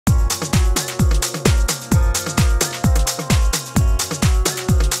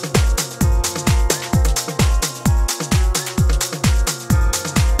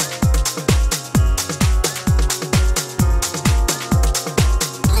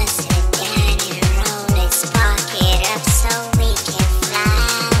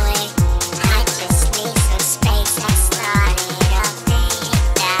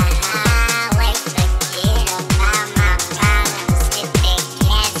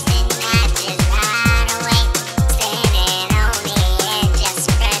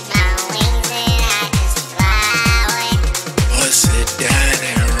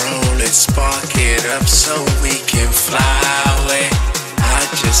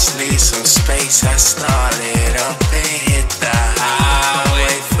just need some space. I started up and hit the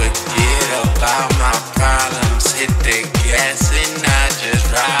highway. Forget about my problems, hit the gas and I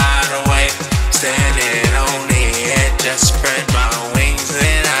just ride away. Standing on the edge, just spread my wings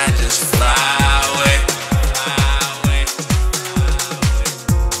and I just fly away.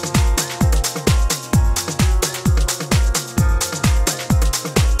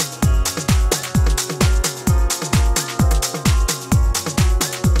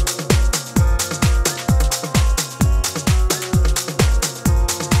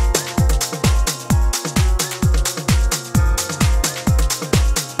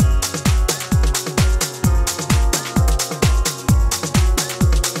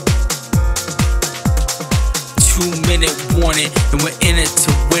 2-minute warning, and we're in it to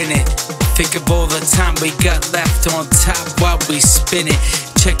win it. Think of all the time we got left on top while we spin it.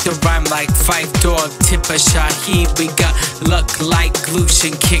 Check the rhyme like Fife Dog, Tipper Shaheed. We got luck like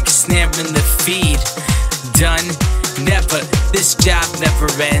Lucian, kick snare in the feed. Done? Never, this job never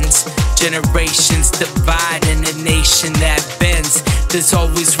ends. Generations divide in a nation that bends. There's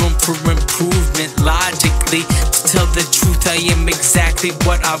always room for improvement. Logically, to tell the truth, I am exactly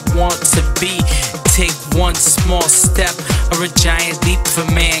what I want to be. Take one small step or a giant leap for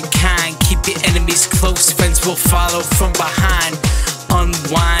mankind. Keep your enemies close, friends will follow from behind.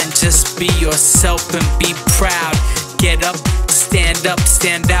 Unwind, just be yourself and be proud. Get up,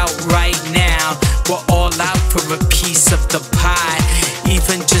 stand out right now. We're all out for a piece of the pie,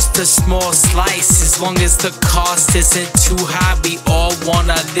 even just a small slice. As long as the cost isn't too high, we all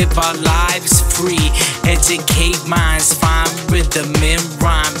wanna live our lives free. Educate minds, find rhythm and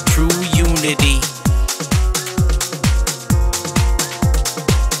rhyme through unity.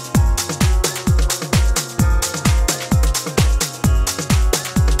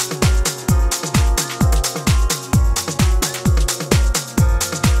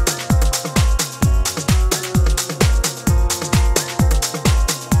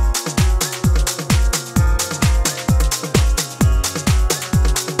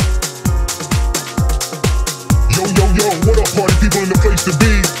 What up, party people in the place to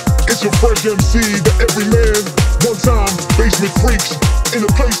be? It's your fresh MC, the everyman. One time, basement freaks in the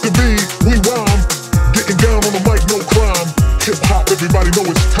place to be. We rhyme, getting down on the mic, no crime. Hip hop, everybody know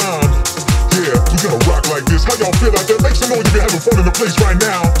it's time. Yeah, we gonna rock like this. How y'all feel out there? Make some noise if you're having fun in the place right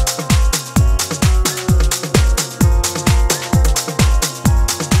now.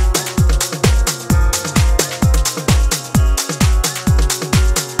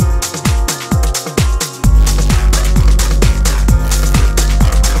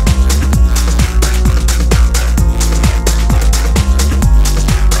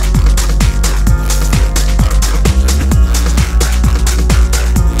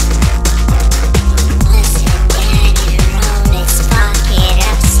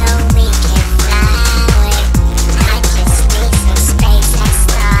 So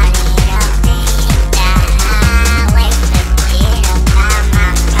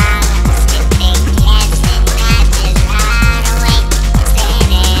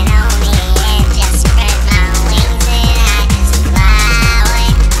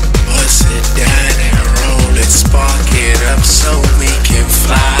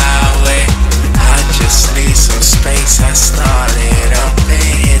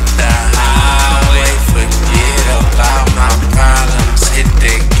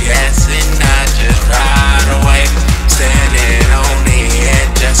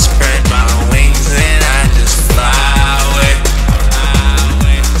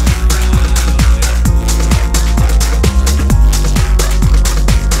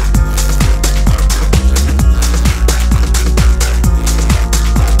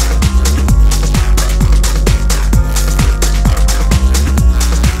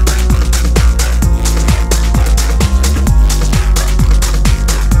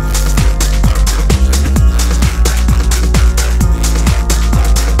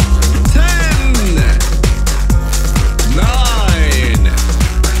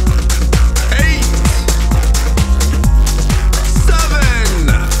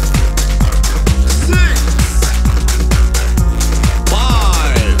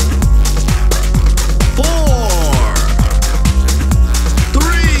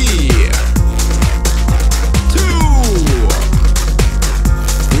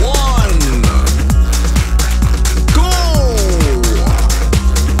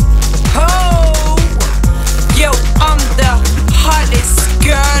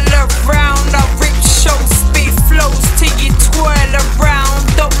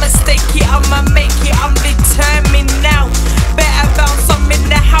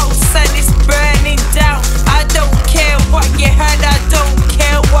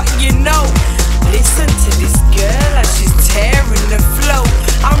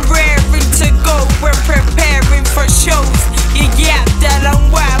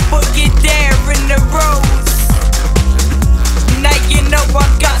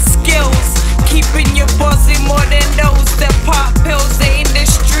keeping you buzzing more than those that pop pills in the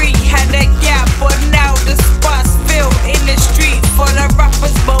street. Had a gap, but now the spot's filled in the street for the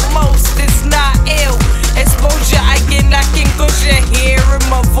rappers, but most it's not ill. Exposure, I get knocking cause you hearing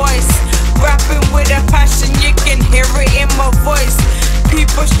my voice. Rapping with a passion, you can hear it in my voice.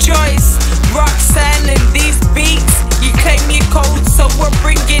 People's choice, Roxanne and these beats. You claim you're cold, so we're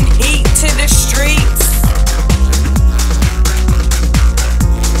bringing heat to the street.